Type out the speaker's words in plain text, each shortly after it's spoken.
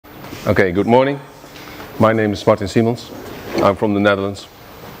Okay, good morning. My name is Martin Simons. I'm from the Netherlands.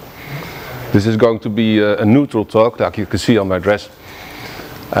 This is going to be a neutral talk, like you can see on my dress.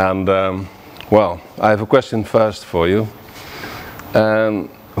 And, well, I have a question first for you.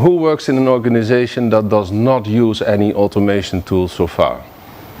 Who works in an organization that does not use any automation tools so far?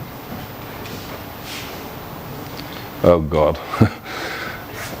 Oh God.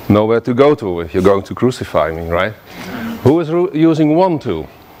 Nowhere to go to if you're going to crucify me, right? Who is using one tool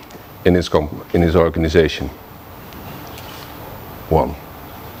in his organization? One.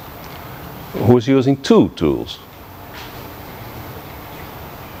 Who is using two tools?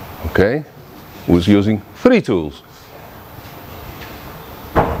 Okay. Who is using three tools?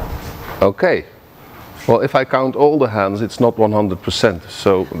 Okay. Well, if I count all the hands, it's not 100%.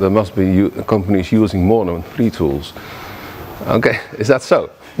 So there must be companies using more than three tools. Okay, is that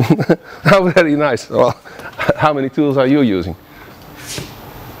so? How very nice. Well, how many tools are you using?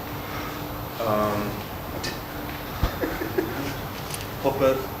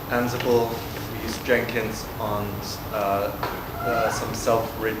 Puppet, Ansible, we use Jenkins on some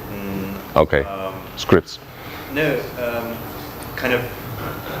self-written scripts. No, kind of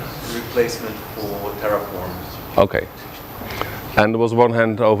replacement for Terraform. Okay. And there was one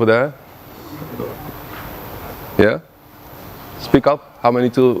hand over there. Yeah? Speak up. How many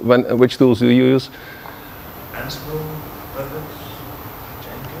tools? Which tools do you use? Ansible, Puppet,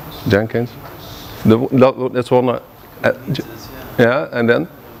 Jenkins. That's one. Yeah, and then?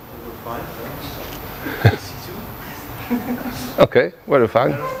 Okay, very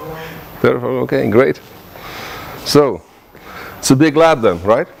fine. Okay, great. So, it's a big lab then,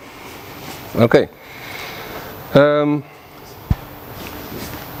 right? Okay.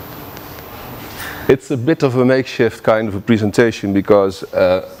 It's a bit of a makeshift kind of a presentation because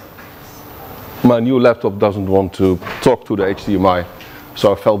my new laptop doesn't want to talk to the HDMI,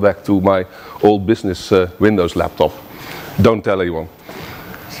 so I fell back to my old business Windows laptop. Don't tell anyone.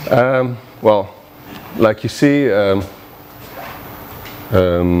 Well, like you see, yeah,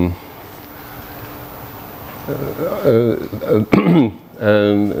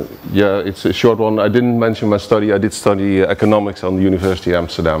 it's a short one. I didn't mention my study. I did study economics on the University of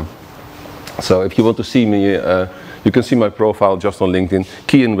Amsterdam. So if you want to see me, you can see my profile just on LinkedIn.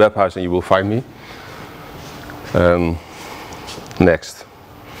 Key in Webhouse and you will find me. Next.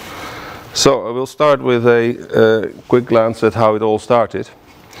 So I will start with a quick glance at how it all started.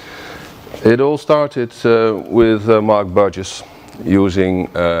 It all started with Mark Burgess using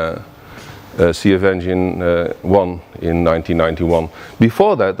CFEngine 1 in 1991.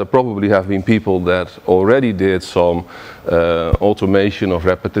 Before that, there probably have been people that already did some automation of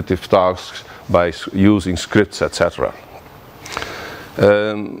repetitive tasks by using scripts, etc.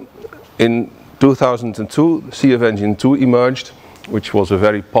 In 2002, CFEngine 2 emerged, which was a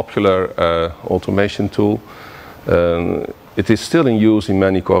very popular automation tool. It is still in use in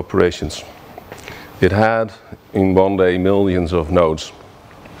many corporations. It had, in one day, millions of nodes.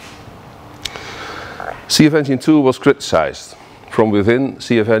 CFEngine 2 was criticized from within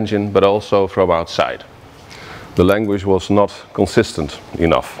CFEngine, but also from outside. The language was not consistent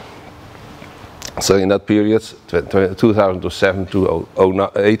enough. So in that period, 2007 to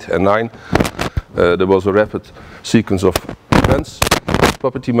 2008 and 9, there was a rapid sequence of events.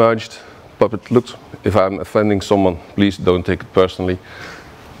 Puppet emerged. Puppet looked, if I'm offending someone, please don't take it personally.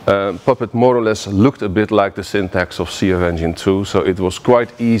 Puppet more or less looked a bit like the syntax of CFEngine 2, so it was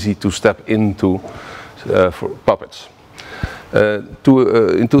quite easy to step into for Puppets.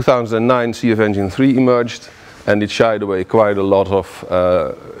 In 2009, CFEngine 3 emerged, and it shied away quite a lot of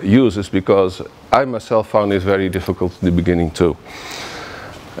users because I myself found it very difficult in the beginning too.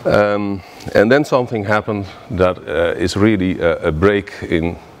 And then something happened that is really a break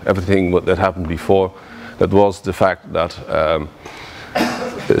in everything that happened before. That was the fact that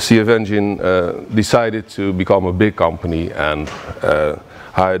CFEngine decided to become a big company and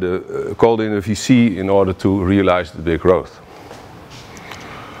called in a VC in order to realize the big growth.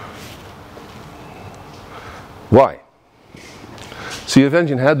 Why?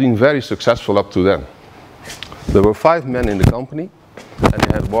 CFEngine had been very successful up to then. There were 5 men in the company and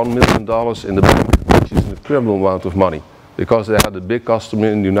they had $1 million in the bank, which is an incredible amount of money because they had a big customer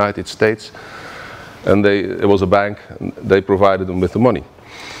in the United States and it was a bank and they provided them with the money.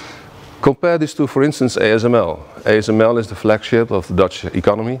 Compare this to, for instance, ASML. ASML is the flagship of the Dutch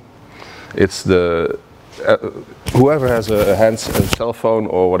economy. It's the whoever has a cell phone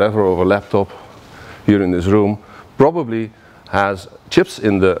or whatever, or a laptop here in this room, probably has chips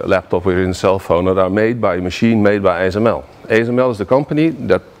in the laptop or in the cell phone that are made by a machine made by ASML. ASML is the company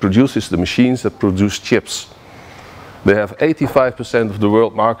that produces the machines that produce chips. They have 85% of the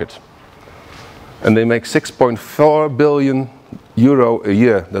world market. And they make 6.4 billion euro a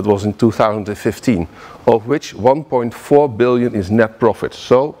year. That was in 2015, of which 1.4 billion is net profit.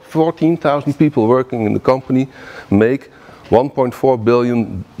 So 14,000 people working in the company make 1.4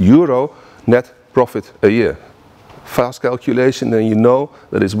 billion euro net profit a year. Fast calculation, and you know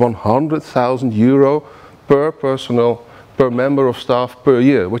that is 100,000 euro per member of staff per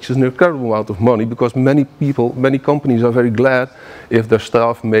year, which is an incredible amount of money, because many people, many companies are very glad if their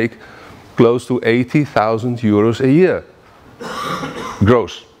staff make close to 80,000 euros a year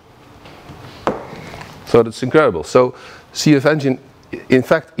gross. So that's incredible. So CFEngine in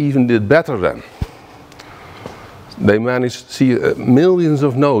fact even did better then. They managed millions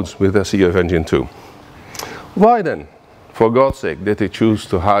of nodes with their CFEngine 2. Why then, for God's sake, did they choose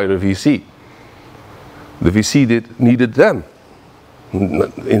to hire a VC? The VC needed them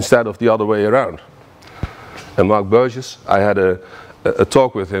instead of the other way around. And Mark Burgess, I had a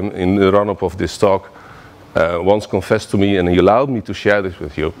talk with him in the run-up of this talk, once confessed to me, and he allowed me to share this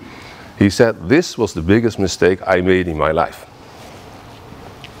with you. He said, this was the biggest mistake I made in my life.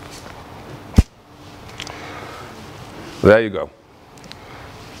 There you go.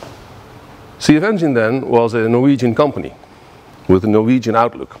 CFEngine then was a Norwegian company with a Norwegian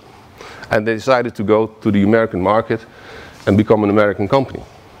outlook. And they decided to go to the American market and become an American company.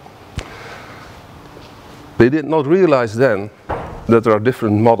 They did not realize then that there are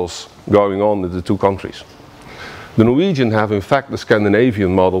different models going on in the two countries. The Norwegian have in fact the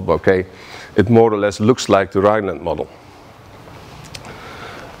Scandinavian model, but okay, it more or less looks like the Rhineland model.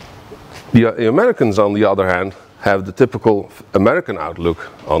 The Americans, on the other hand, have the typical American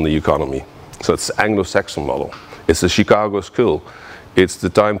outlook on the economy. So it's the Anglo-Saxon model. It's the Chicago school. It's the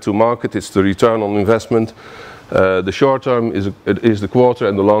time to market, it's the return on investment. The short term is the quarter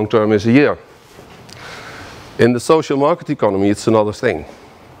and the long term is a year. In the social market economy, it's another thing.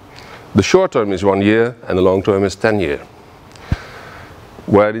 The short term is 1 year and the long term is 10 years.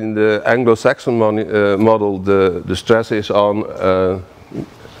 Where in the Anglo-Saxon model, the stress is on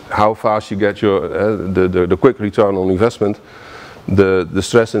how fast you get your the quick return on investment. The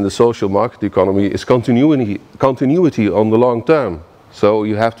stress in the social market economy is continuity on the long term. So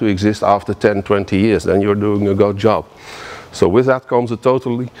you have to exist after 10, 20 years, then you're doing a good job. So with that comes a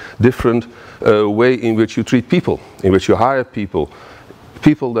totally different way in which you treat people, in which you hire people.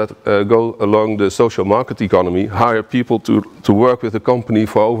 People that go along the social market economy hire people to work with a company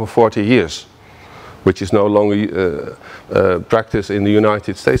for over 40 years, which is no longer practice in the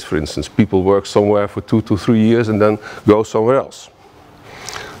United States, for instance. People work somewhere for 2 to 3 years and then go somewhere else.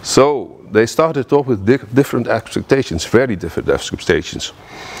 So they started off with different expectations, very different expectations.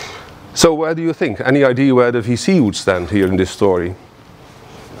 So where do you think? Any idea where the VC would stand here in this story?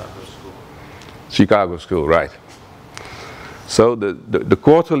 Chicago School. Chicago School, right. So the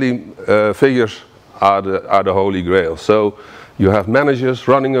quarterly figures are the holy grail. So you have managers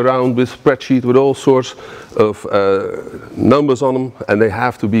running around with spreadsheets with all sorts of numbers on them, and they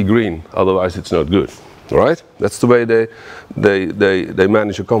have to be green, otherwise it's not good. Right? That's the way they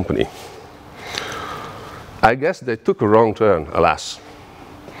manage a company. I guess they took a wrong turn, alas.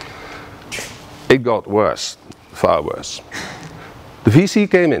 It got worse, far worse. The VC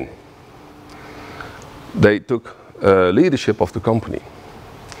came in. They took leadership of the company.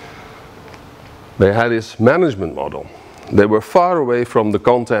 They had this management model. They were far away from the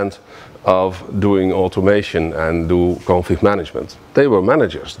content of doing automation and do config management. They were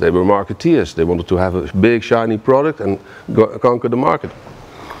managers, they were marketeers. They wanted to have a big shiny product and conquer the market.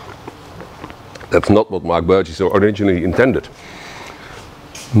 That's not what Mark Burgess originally intended.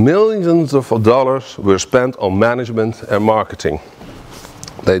 Millions of dollars were spent on management and marketing.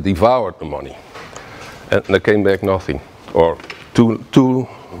 They devoured the money and there came back nothing, or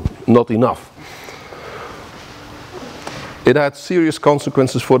not enough. It had serious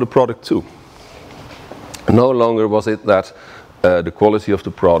consequences for the product too. No longer was it that the quality of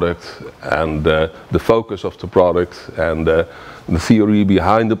the product and the focus of the product and the theory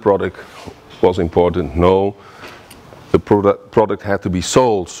behind the product was important. No, the product had to be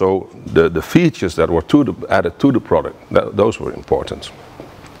sold, so the features that were added to the product, those were important.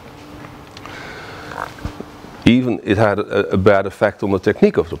 Even it had a bad effect on the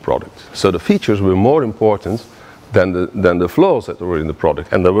technique of the product. So the features were more important than the flaws that were in the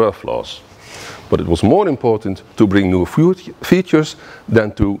product, and there were flaws. But it was more important to bring new features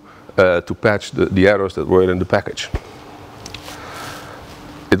than to patch the errors that were in the package.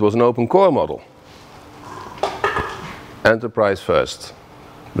 It was an open core model. Enterprise first.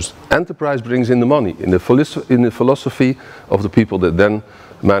 Enterprise brings in the money, in the philosophy of the people that then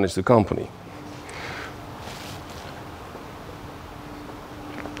manage the company.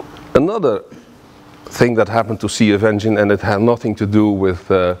 Another thing that happened to CFEngine, and it had nothing to do with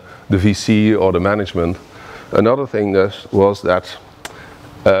the VC or the management, another thing was that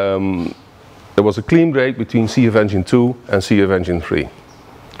there was a clean break between CFEngine 2 and CFEngine 3.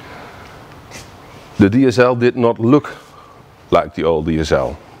 The DSL did not look like the old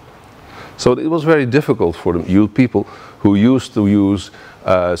DSL. So it was very difficult for the people who used to use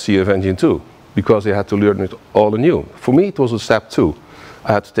CFEngine 2, because they had to learn it all anew. For me it was a step 2.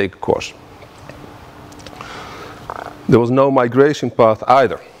 I had to take a course. There was no migration path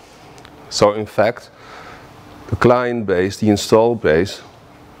either. So in fact, the client base, the install base,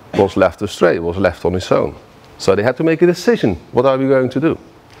 was left astray, was left on its own. So they had to make a decision. What are we going to do?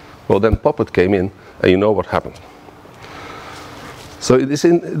 Well, then Puppet came in, and you know what happened. So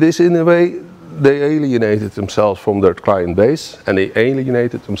in a way, they alienated themselves from their client base, and they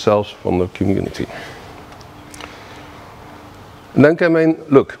alienated themselves from the community. And then came in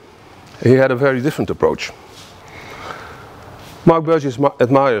Luc. He had a very different approach. Mark Burgess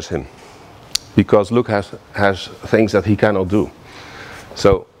admires him, because Luc has things that he cannot do.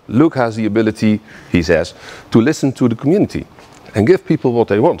 So Luc has the ability, he says, to listen to the community and give people what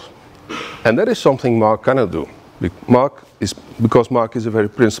they want. And that is something Mark cannot do. Because Mark is a very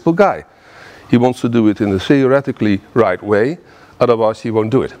principled guy. He wants to do it in the theoretically right way, otherwise he won't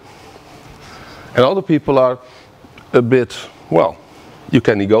do it. And other people are a bit, well, you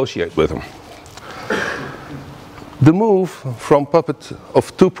can negotiate with them. The move from Puppet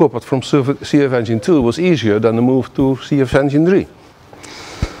from CFEngine 2 was easier than the move to CFEngine 3.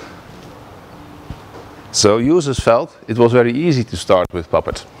 So users felt it was very easy to start with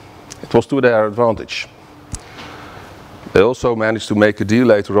Puppet. It was to their advantage. They also managed to make a deal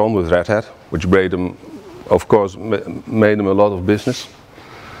later on with Red Hat, which made them, of course, made them a lot of business.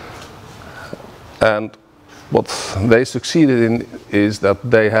 And what they succeeded in is that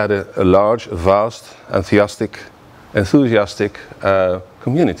they had a large, vast, enthusiastic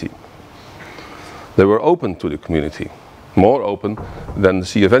community. They were open to the community, more open than the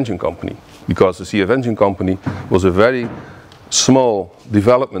CFEngine company, because the CFEngine company was a very small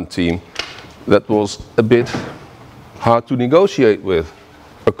development team that was a bit hard to negotiate with,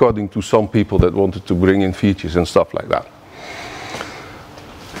 according to some people that wanted to bring in features and stuff like that.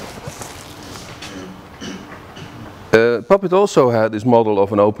 Puppet also had this model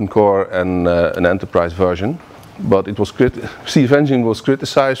of an open core and an enterprise version, but it was CFEngine was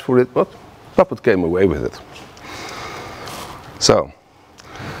criticized for it, but Puppet came away with it. So,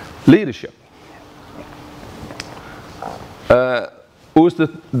 leadership. Who's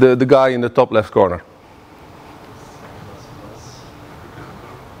the guy in the top left corner?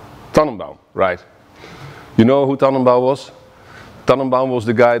 Tannenbaum, right. You know who Tannenbaum was? Tannenbaum was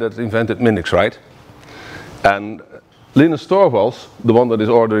the guy that invented Minix, right? And Linus Torvalds, the one that is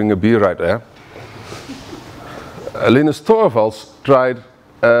ordering a beer right there, Linus Torvalds tried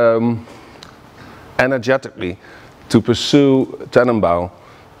energetically to pursue Tannenbaum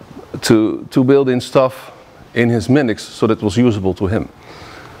to build in stuff in his Minix so that it was usable to him.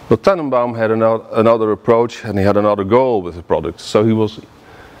 But Tannenbaum had another approach, and he had another goal with the product, so he was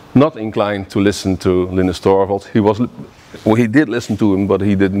not inclined to listen to Linus Torvalds. He did listen to him, but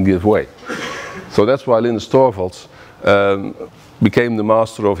he didn't give way. So that's why Linus Torvalds became the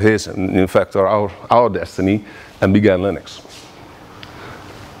master of his, and in fact our destiny, and began Linux.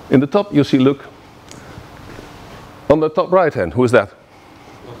 In the top you see Luc. On the top right hand, who is that?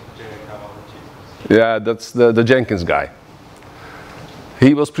 Yeah, that's the Jenkins guy.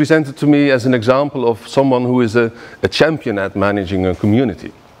 He was presented to me as an example of someone who is a champion at managing a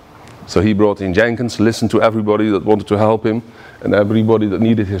community. So he brought in Jenkins, listened to everybody that wanted to help him, and everybody that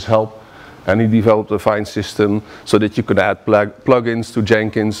needed his help. And he developed a fine system so that you could add plugins to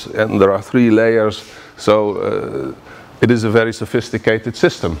Jenkins, and there are 3 layers, so it is a very sophisticated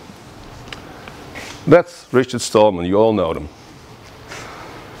system. That's Richard Stallman, you all know them.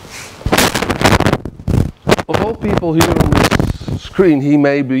 Of all people here on this screen, he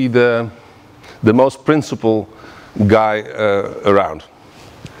may be the most principled guy around.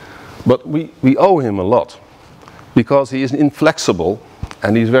 But we owe him a lot, because he is inflexible.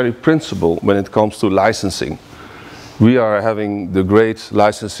 And he's very principled when it comes to licensing. We are having the great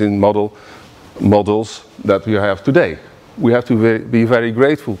licensing models that we have today. We have to be very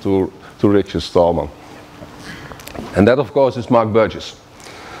grateful to Richard Stallman. And that, of course, is Mark Burgess.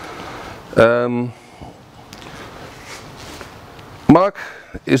 Mark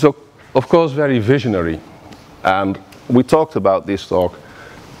is, of course, very visionary. And we talked about this talk.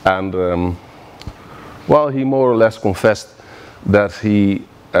 And, well, he more or less confessed that he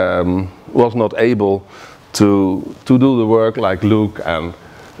was not able to do the work like Luc and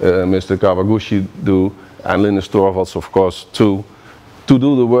Mr. Kawaguchi do, and Linus Torvalds, of course, too, to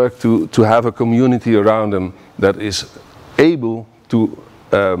do the work to have a community around them that is able to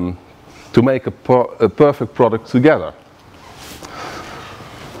make a perfect product together.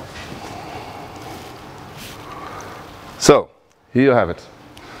 So, here you have it.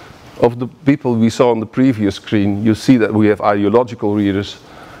 Of the people we saw on the previous screen, you see that we have ideological readers,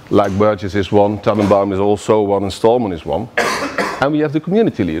 like Burgess is one, Tannenbaum is also one, and Stallman is one. And we have the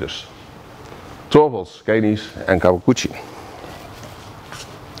community leaders, Torvalds, Keynes, and Kawaguchi.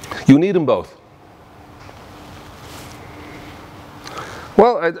 You need them both.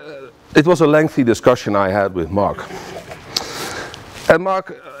 Well, it was a lengthy discussion I had with Mark. And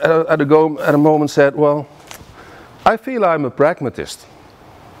Mark, at a moment, said, well, I feel I'm a pragmatist.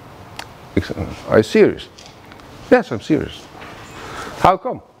 Are you serious? Yes, I'm serious. How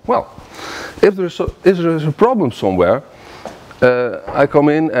come? Well, if there's a problem somewhere, I come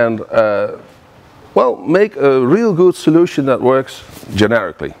in and, well, make a real good solution that works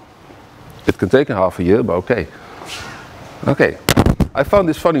generically. It can take half a year, but okay. Okay. I found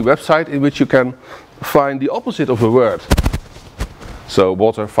this funny website in which you can find the opposite of a word. So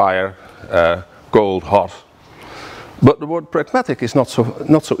water, fire, cold, hot. But the word pragmatic is not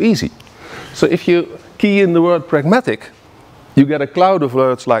so easy. So if you key in the word pragmatic, you get a cloud of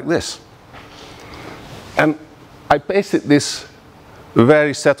words like this. And I pasted this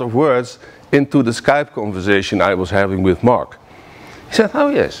very set of words into the Skype conversation I was having with Mark. He said, oh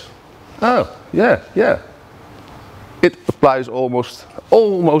yes, oh yeah, yeah. It applies almost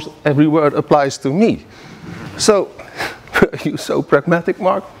every word applies to me. So, are you so pragmatic,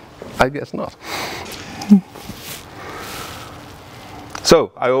 Mark? I guess not.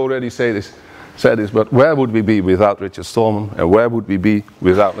 So, I already said this, but where would we be without Richard Stallman, and where would we be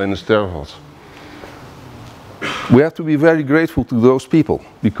without Linus Torvalds? We have to be very grateful to those people,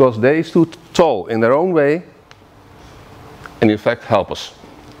 because they stood tall in their own way, and in fact help us.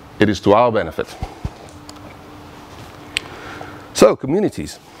 It is to our benefit. So,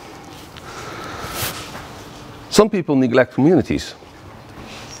 communities. Some people neglect communities.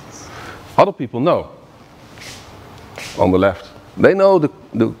 Other people know. On the left. They know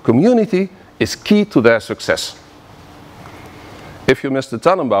the community is key to their success. If you're Mr.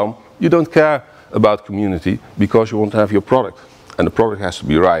 Tannenbaum, you don't care about community because you want to have your product. And the product has to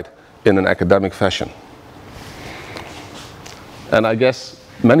be right in an academic fashion. And I guess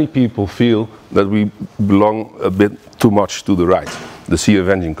many people feel that we belong a bit too much to the right, the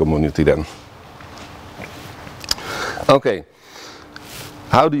CFEngine community then. Okay,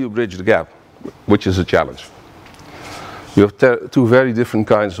 how do you bridge the gap, which is a challenge? You have two very different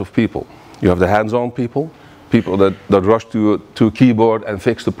kinds of people. You have the hands-on people, people that rush to a keyboard and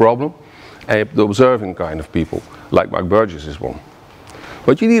fix the problem, and you have the observing kind of people, like Mark Burgess is one.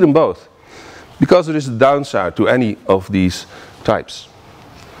 But you need them both, because there is a downside to any of these types.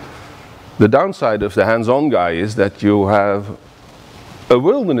 The downside of the hands-on guy is that you have a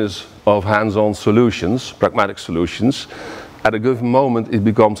wilderness of hands-on solutions, pragmatic solutions. At a given moment it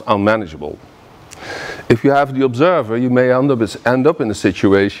becomes unmanageable. If you have the observer, you may end up in a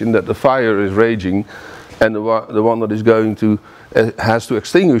situation that the fire is raging and the one that is going to, has to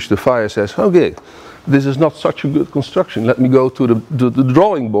extinguish the fire says, okay, this is not such a good construction, let me go to the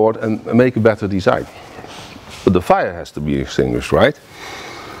drawing board and make a better design. But the fire has to be extinguished, right?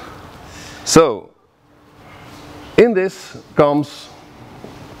 So, in this comes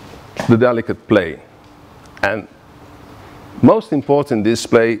the delicate play. And most important in this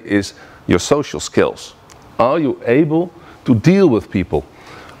play is your social skills. Are you able to deal with people?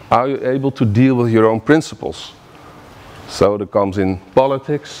 Are you able to deal with your own principles? So that comes in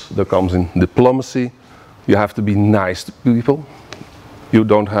politics, that comes in diplomacy. You have to be nice to people. You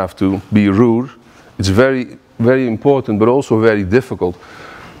don't have to be rude. It's very, very important, but also very difficult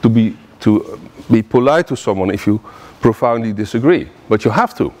to be polite to someone if you profoundly disagree. But you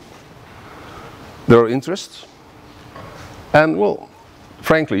have to. There are interests. And, well,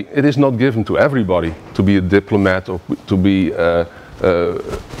 frankly, it is not given to everybody to be a diplomat or to be a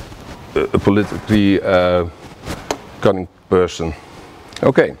politically cunning person.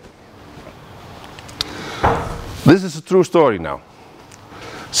 Okay. This is a true story now.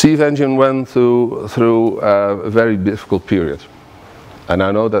 CFEngine went through a very difficult period. And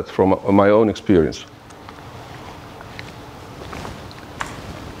I know that from my own experience.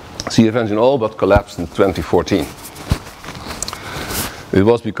 CFEngine all but collapsed in 2014. It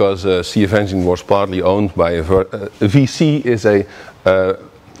was because CFEngine was partly owned by a VC is a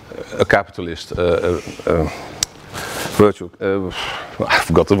capitalist, virtual, I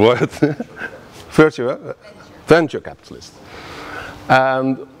forgot the word, venture capitalist.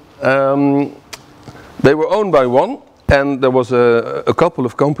 And They were owned by one, and there was a couple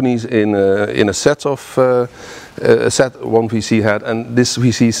of companies in a set of one VC had, and this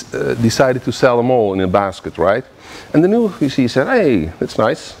VC decided to sell them all in a basket, right? And the new VC said, "Hey, that's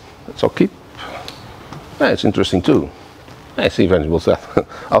nice. That's all keep. Yeah, it's interesting too. Hey, CFEngine will sell.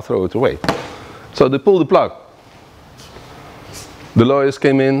 I'll throw it away." So they pulled the plug. The lawyers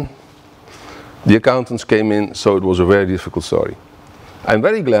came in, the accountants came in, so it was a very difficult story. I'm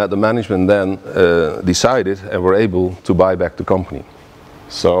very glad the management then decided and were able to buy back the company.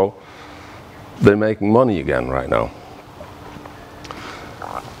 So they're making money again right now.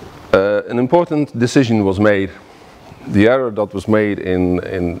 An important decision was made. The error that was made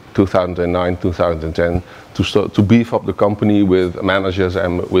in 2009, 2010 to beef up the company with managers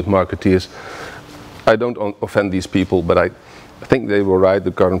and with marketeers. I don't offend these people, but I think they were right,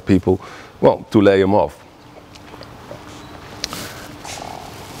 the current people, well, to lay them off.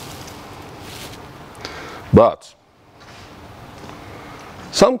 But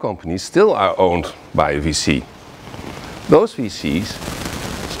some companies still are owned by a VC. Those VCs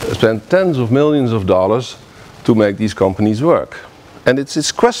spend tens of millions of dollars to make these companies work. And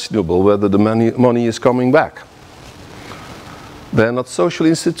it's questionable whether the money is coming back. They're not social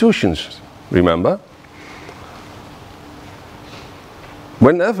institutions, remember?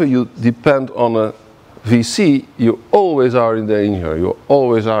 Whenever you depend on a VC, you always are in danger, you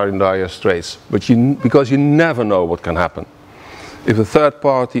always are in dire straits, but because you never know what can happen. If a third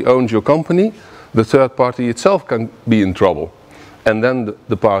party owns your company, the third party itself can be in trouble. And then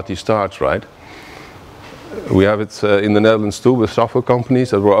the party starts, right? We have it in the Netherlands too, with software companies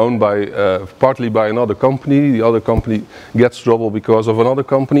that were owned by, partly by another company. The other company gets trouble because of another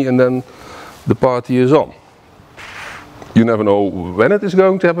company, and then the party is on. You never know when it is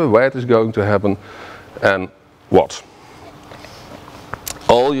going to happen, where it is going to happen, and what.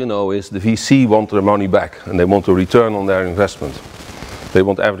 All you know is the VC want their money back, and they want a return on their investment. They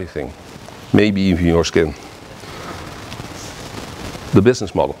want everything, maybe even your skin. The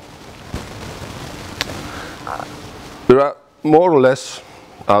business model. There are more or less,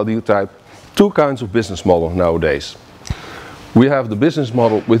 I'll do type, two kinds of business model nowadays. We have the business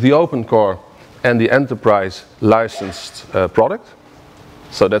model with the open core and the enterprise licensed product.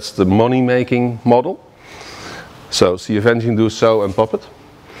 So that's the money-making model. So CFEngine do so and Puppet.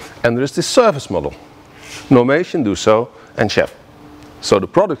 And there is this service model. Nomation do so and Chef. So the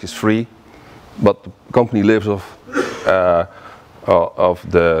product is free, but the company lives off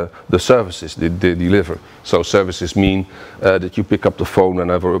of the services they deliver. So services mean that you pick up the phone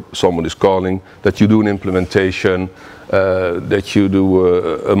whenever someone is calling, that you do an implementation, that you do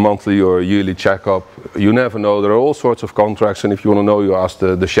a monthly or a yearly checkup. You never know, there are all sorts of contracts, and if you want to know, you ask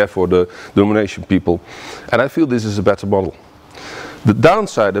the chef or the nomination people. And I feel this is a better model. The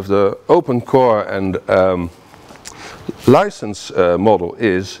downside of the open core and license model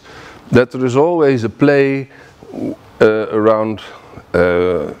is that there is always a play around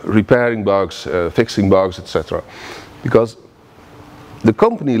repairing bugs, fixing bugs, etc. Because the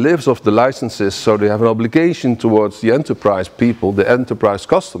company lives off the licenses, so they have an obligation towards the enterprise people, the enterprise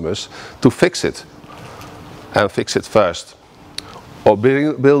customers, to fix it. And fix it first. Or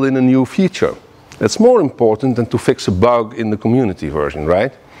build in a new feature. It's more important than to fix a bug in the community version,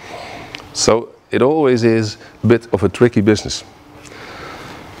 right? So it always is a bit of a tricky business.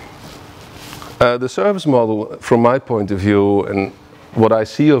 The service model, from my point of view, and what I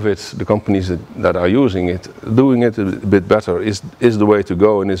see of it, the companies that are using it, doing it a bit better, is the way to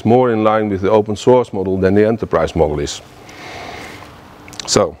go, and is more in line with the open source model than the enterprise model is.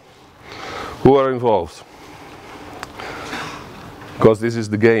 So, who are involved? Because this is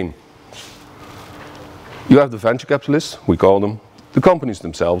the game. You have the venture capitalists, we call them, the companies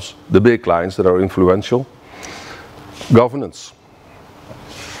themselves, the big clients that are influential. Governance.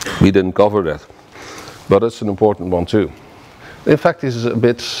 We didn't cover that, but it's an important one too. In fact, this is a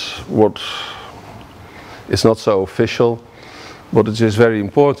bit what is not so official, but it is very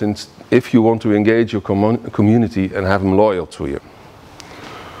important if you want to engage your community and have them loyal to you.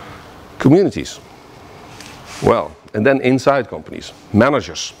 Communities. Well, and then inside companies,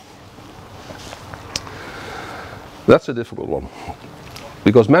 managers. That's a difficult one,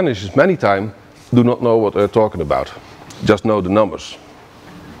 because managers many times do not know what they're talking about, just know the numbers.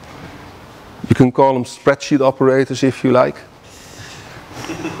 You can call them spreadsheet operators if you like,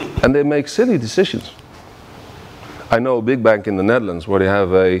 and they make silly decisions. I know a big bank in the Netherlands where they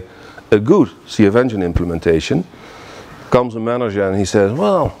have a good CFEngine implementation. Comes a manager and he says,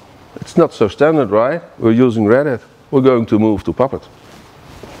 well, it's not so standard, right? We're using Red Hat. We're going to move to Puppet.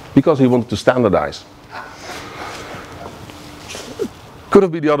 Because he wanted to standardize. Could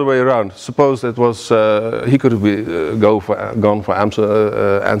have been the other way around. Suppose that was he could have gone for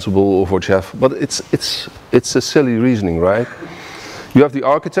Ansible or for Chef, but it's a silly reasoning, right? You have the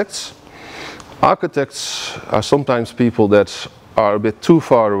architects. Architects are sometimes people that are a bit too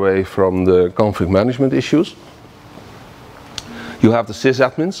far away from the config management issues. You have the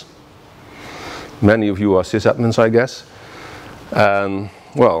sysadmins. Many of you are sysadmins, I guess. And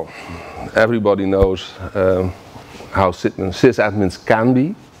well, everybody knows how sysadmins can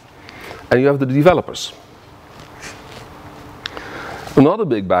be. And you have the developers. Another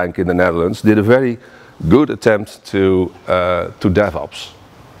big bank in the Netherlands did a very good attempt to DevOps.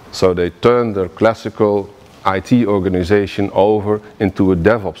 So they turned their classical IT organization over into a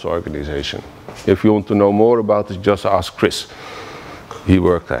DevOps organization. If you want to know more about it, just ask Chris. He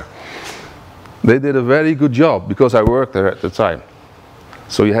worked there. They did a very good job because I worked there at the time.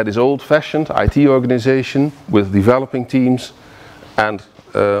 So you had this old-fashioned IT organization with developing teams and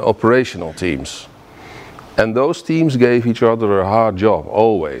operational teams. And those teams gave each other a hard job,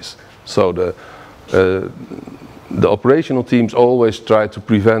 always. So the operational teams always tried to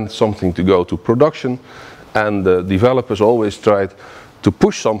prevent something to go to production, and the developers always tried to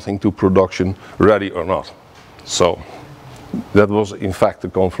push something to production, ready or not. So that was in fact the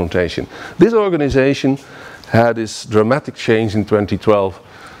confrontation. This organization had this dramatic change in 2012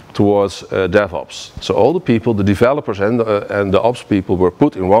 towards DevOps. So all the people, the developers and the ops people, were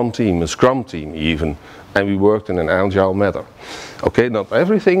put in one team, a Scrum team even, and we worked in an agile manner. Okay, not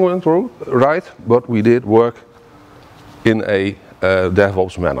everything went right, but we did work in a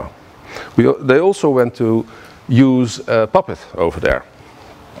DevOps manner. They also went to use Puppet over there.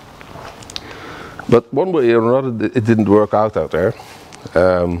 But one way or another it didn't work out there.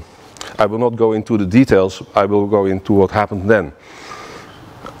 I will not go into the details, I will go into what happened then.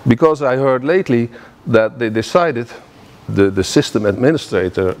 Because I heard lately that they decided, the system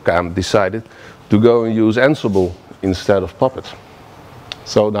administrator camp decided to go and use Ansible instead of Puppet.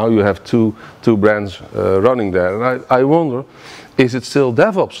 So now you have two brands running there. And I wonder, is it still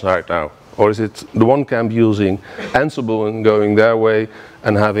DevOps right now? Or is it the one camp using Ansible and going their way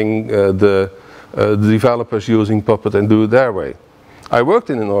and having the developers using Puppet and do it their way? I worked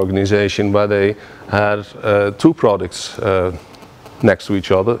in an organization where they had two products next to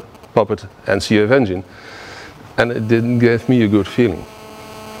each other, Puppet and CFEngine, and it didn't give me a good feeling.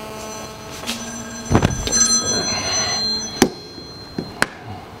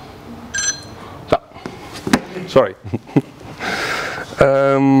 Sorry.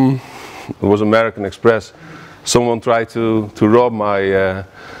 It was American Express. Someone tried to rob my,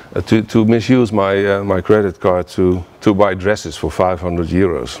 to misuse my credit card to buy dresses for 500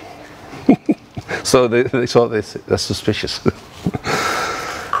 euros. So they thought that's suspicious.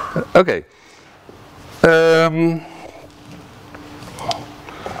 Okay.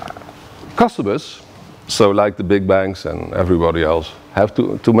 Customers, so like the big banks and everybody else, have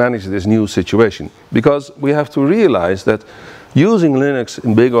to manage this new situation, because we have to realize that using Linux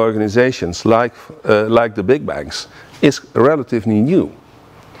in big organizations like the big banks is relatively new.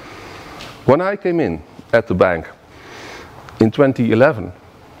 When I came in at the bank in 2011,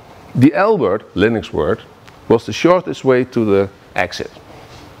 the L word, Linux word, was the shortest way to the exit.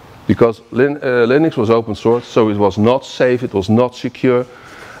 Because Linux was open source, so it was not safe, it was not secure,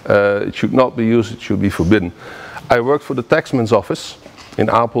 it should not be used, it should be forbidden. I worked for the taxman's office in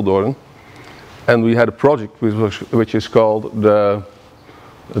Apeldoorn, and we had a project which is called the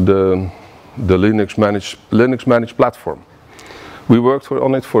Linux managed platform. We worked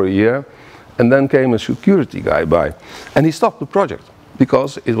on it for a year, and then came a security guy by, and he stopped the project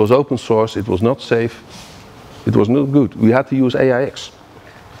because it was open source, it was not safe, it was not good. We had to use AIX.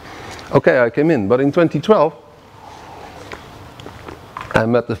 Okay, I came in, but in 2012 I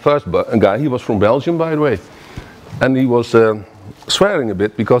met the first guy. He was from Belgium, by the way, and he was swearing a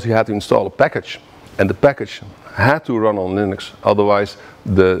bit because he had to install a package, and the package had to run on Linux, otherwise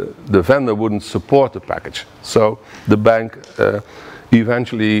the vendor wouldn't support the package. So the bank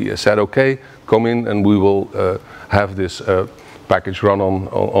eventually said, okay, come in and we will have this package run on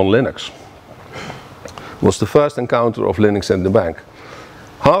Linux. It was the first encounter of Linux in the bank.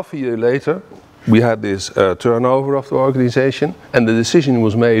 Half a year later, we had this turnover of the organization, and the decision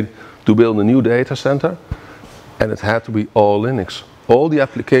was made to build a new data center, and it had to be all Linux. All the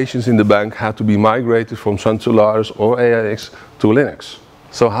applications in the bank had to be migrated from Sun Solaris or AIX to Linux.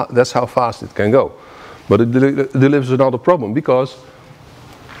 So that's how fast it can go. But it delivers another problem, because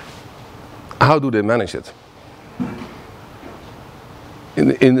how do they manage it?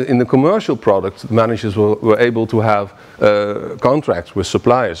 In the commercial product, managers were able to have contracts with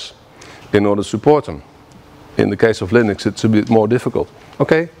suppliers in order to support them. In the case of Linux, it's a bit more difficult.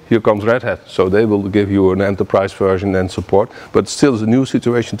 Okay, here comes Red Hat, so they will give you an enterprise version and support, but still it's a new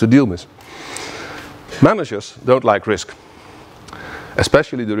situation to deal with. Managers don't like risk,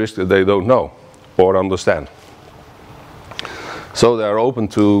 especially the risk that they don't know or understand. So they are open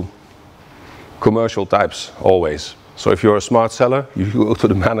to commercial types always. So if you're a smart seller, you go to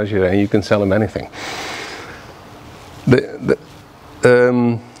the manager and you can sell him anything.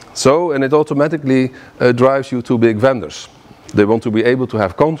 And it automatically drives you to big vendors. They want to be able to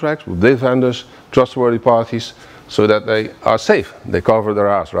have contracts with big vendors, trustworthy parties, so that they are safe. They cover their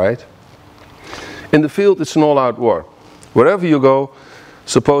ass, right? In the field, it's an all-out war. Wherever you go,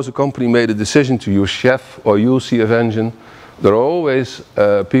 suppose a company made a decision to use Chef or use CFEngine, there are always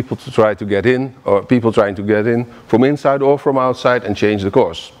people to try to get in, or people trying to get in from inside or from outside and change the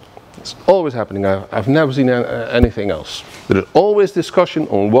course. It's always happening. I've never seen anything else. There is always discussion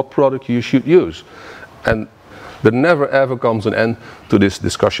on what product you should use. And there never ever comes an end to this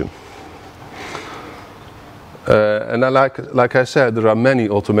discussion. Like I said, there are many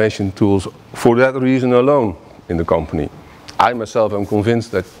automation tools for that reason alone in the company. I myself am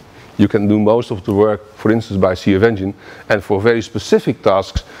convinced that you can do most of the work, for instance, by CFEngine, and for very specific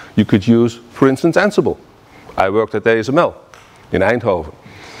tasks you could use, for instance, Ansible. I worked at ASML in Eindhoven.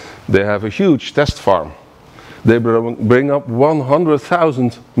 They have a huge test farm. They bring up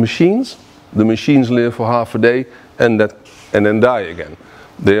 100,000 machines. The machines live for half a day and then die again.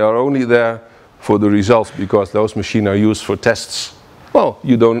 They are only there for the results because those machines are used for tests. Well,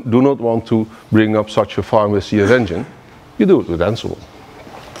 you do not want to bring up such a farm with CFEngine. You do it with Ansible.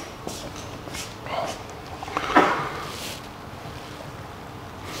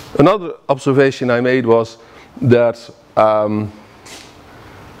 Another observation I made was that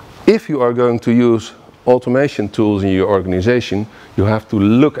if you are going to use automation tools in your organization, you have to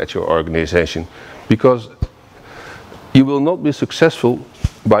look at your organization, because you will not be successful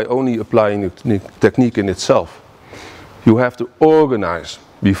by only applying the technique in itself. You have to organize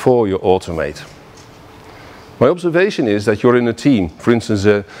before you automate. My observation is that you're in a team, for instance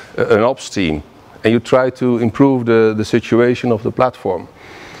an ops team, and you try to improve the situation of the platform.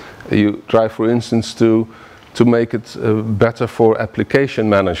 You try, for instance, to make it better for application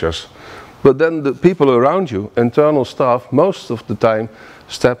managers. But then the people around you, internal staff, most of the time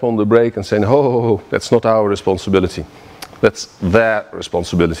step on the brake and say, oh, that's not our responsibility. That's their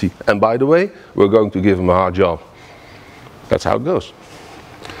responsibility. And by the way, we're going to give them a hard job. That's how it goes.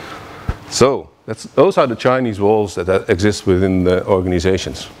 So, those are the Chinese walls that exist within the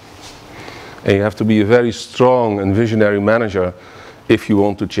organizations. And you have to be a very strong and visionary manager if you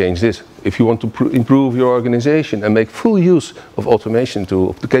want to change this. If you want to improve your organization and make full use of automation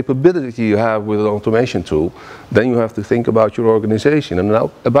tool, the capability you have with an automation tool, then you have to think about your organization and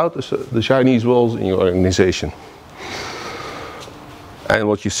now about the Chinese walls in your organization. And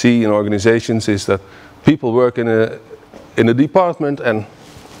what you see in organizations is that people work in a department and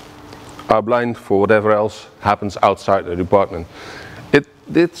are blind for whatever else happens outside the department.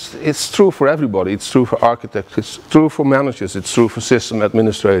 It's true for everybody. It's true for architects, it's true for managers, it's true for system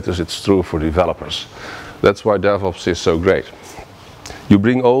administrators, it's true for developers. That's why DevOps is so great. You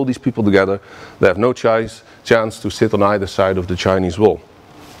bring all these people together, they have no chance to sit on either side of the Chinese wall.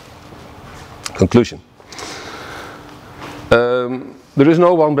 Conclusion. There is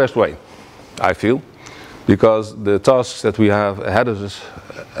no one best way, I feel, because the tasks that we have ahead of us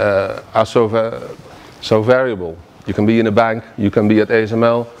are so variable. You can be in a bank, you can be at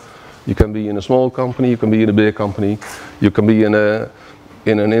ASML, you can be in a small company, you can be in a big company, you can be in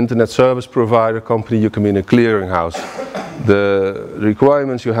an internet service provider company, you can be in a clearinghouse. The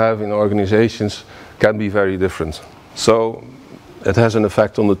requirements you have in organizations can be very different. So it has an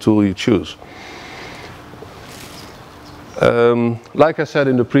effect on the tool you choose. Like I said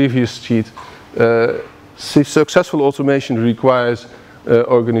in the previous sheet, successful automation requires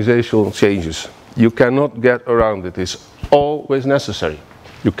organizational changes. You cannot get around it. It's always necessary.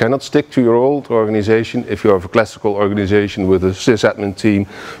 You cannot stick to your old organization if you have a classical organization with a sysadmin team,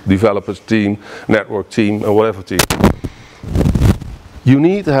 developers team, network team, or whatever team. You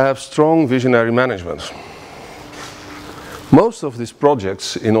need to have strong visionary management. Most of these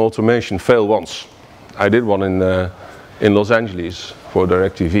projects in automation fail once. I did one in Los Angeles for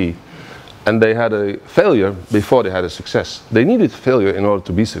DirecTV, and they had a failure before they had a success. They needed failure in order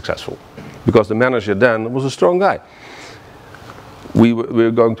to be successful, because the manager then was a strong guy. We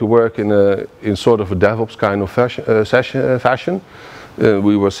were going to work in sort of a DevOps kind of fashion.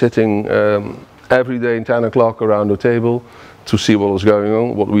 We were sitting every day at 10 o'clock around the table to see what was going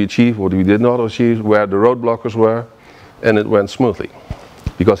on, what we achieved, what we did not achieve, where the roadblockers were, and it went smoothly.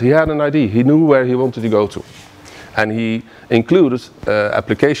 because he had an idea. He knew where he wanted to go to. And he included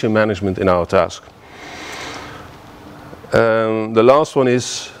application management in our task. The last one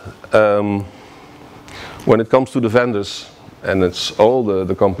is when it comes to the vendors, and it's all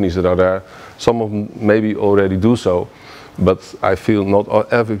the companies that are there, some of them maybe already do so, but I feel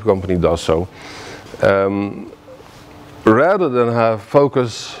not every company does so. Rather than have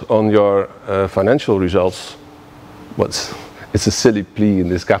focus on your financial results, it's a silly plea in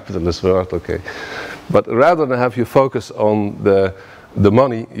this capitalist world, okay, but rather than have you focus on the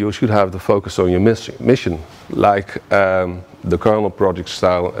money, you should have the focus on your mission, like the kernel project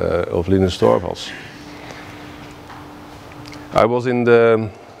style of Linus Torvalds. I was in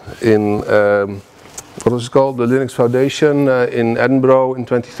what was it called, the Linux Foundation in Edinburgh in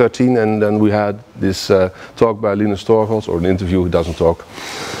 2013, and then we had this talk by Linus Torvalds, or an interview, he doesn't talk.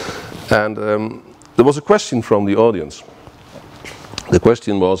 And there was a question from the audience. The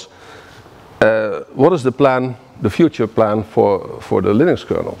question was, what is the plan, the future plan for the Linux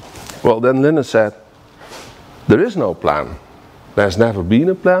kernel? Well, then Linus said, there is no plan. There's never been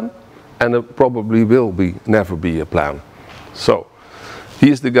a plan, and there probably will never be a plan. So,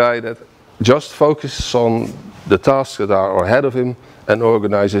 he's the guy that just focuses on the tasks that are ahead of him and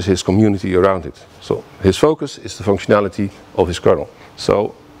organizes his community around it. So, his focus is the functionality of his kernel.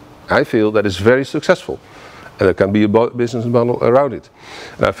 So, I feel that is very successful. And there can be a business model around it.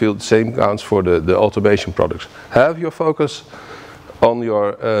 And I feel the same counts for the automation products. Have your focus on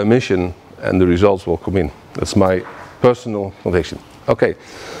your mission and the results will come in. That's my personal conviction. Okay,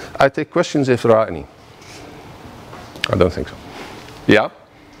 I take questions if there are any. I don't think so. Yeah?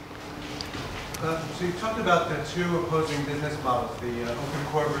 So you talked about the two opposing business models, the open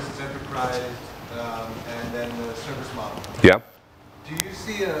core versus enterprise, and then the service model. Yeah. Do you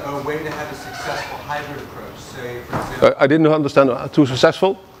see a way to have a successful hybrid approach? Say, for example, I didn't understand. Too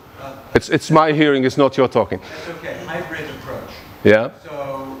successful? It's my hearing, it's not your talking. That's okay. Hybrid approach. Yeah.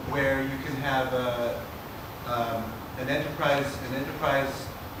 So where you can have an enterprise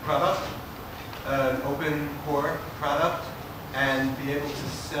product, an open core product, and be able to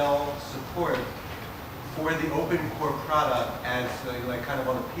sell support for the open core product as like kind of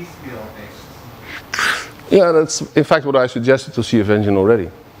on a piecemeal basis. Yeah, that's in fact what I suggested to CFEngine already.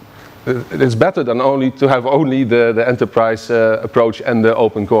 It's better than to have only the enterprise approach and the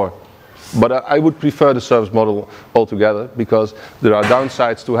open core. But I would prefer the service model altogether, because there are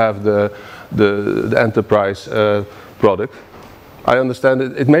downsides to have the enterprise product. I understand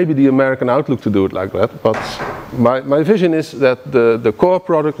it may be the American outlook to do it like that, but my vision is that the core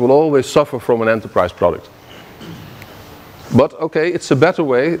product will always suffer from an enterprise product. But okay, it's a better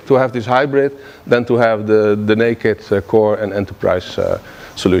way to have this hybrid than to have the naked core and enterprise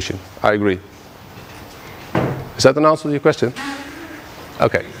solution. I agree. Is that an answer to your question?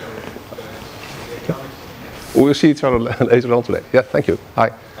 Okay. We'll see each other later on today. Yeah, thank you. Hi.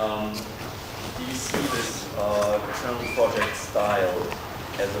 Do you see this kernel project style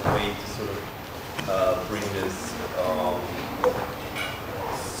as a way to sort of bring this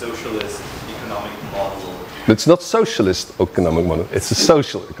socialist economic model? It's not socialist economic model, it's a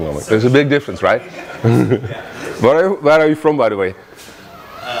social economic. There's a big difference, right? Where are you from, by the way?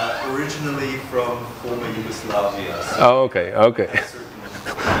 Originally from former Yugoslavia. So oh, okay, okay.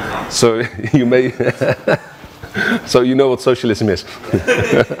 So you may, so you know what socialism is.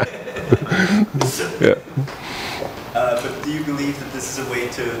 Yeah. But do you believe that this is a way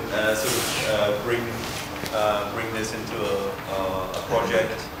to sort of bring this into a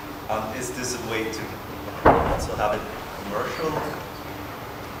project? Is this a way to also have it commercial?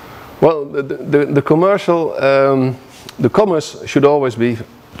 Well, the commercial, the commerce should always be,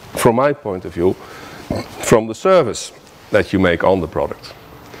 from my point of view, from the service that you make on the product.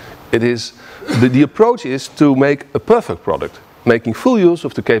 It is, the approach is to make a perfect product, making full use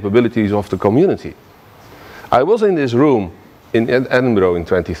of the capabilities of the community. I was in this room in Edinburgh in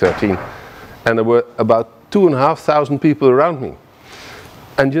 2013, and there were about 2,500 people around me.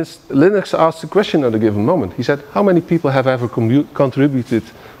 And just Linux asked a question at a given moment. He said, how many people have ever contributed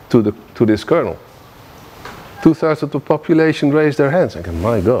to this kernel? 2/3 of the population raised their hands. I go,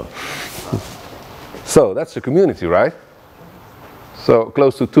 my God. So that's a community, right? So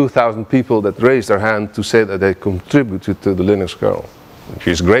close to 2,000 people that raised their hand to say that they contributed to the Linux kernel, which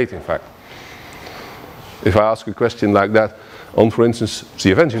is great, in fact. If I ask a question like that on, for instance,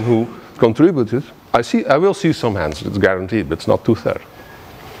 CFEngine, who contributed, I will see some hands, it's guaranteed, but it's not 2/3.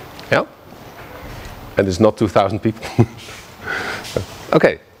 Yeah? And it's not 2,000 people.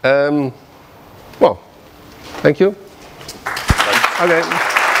 Okay. Well, thank you. Okay.